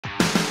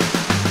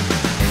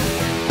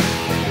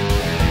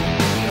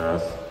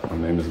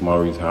name is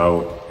Maurice.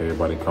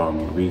 Everybody call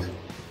me Maurice,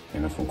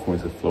 and I'm from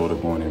Quincy, Florida,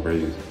 born and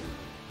raised.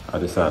 I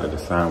decided to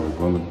sign with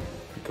Women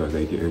because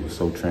it was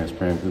so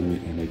transparent with me,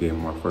 and they gave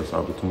me my first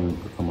opportunity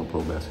to become a pro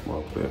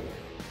basketball player.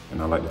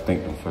 And I like to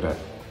thank them for that.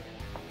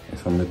 And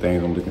some of the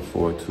things I'm looking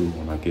forward to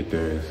when I get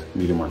there is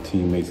meeting my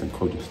teammates and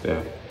coaching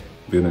staff,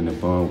 building a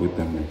bond with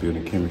them and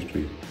building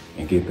chemistry,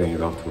 and get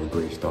things off to a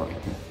great start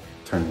and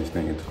turning this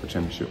thing into a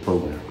championship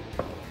program.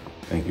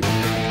 Thank you.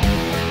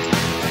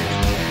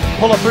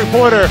 Pull up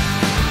three-pointer.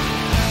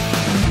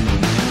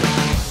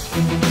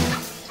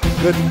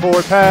 Good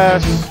forward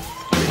pass. He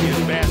is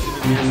fast in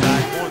the near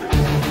side corner.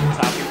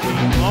 Top of the key.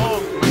 Long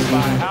three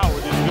by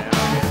Howard.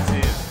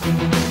 This is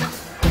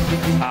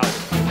Howard.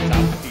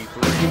 Top of the key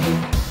three.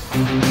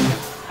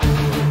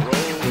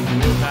 Rose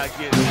will not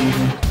get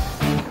easy.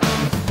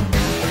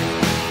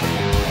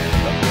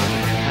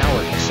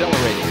 Howard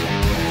accelerating,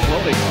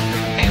 floating one,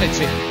 and it's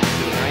in.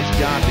 Did a nice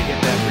job to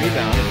get that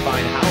rebound and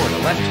find Howard,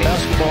 a left hand.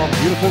 Basketball,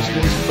 beautiful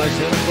space by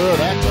Santa Clara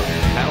that time.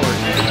 Howard.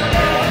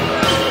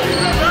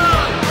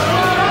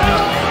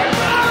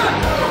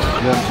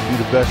 Them to be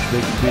the best they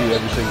can be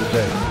every single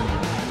day.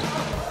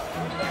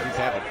 He's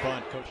having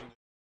fun coaching.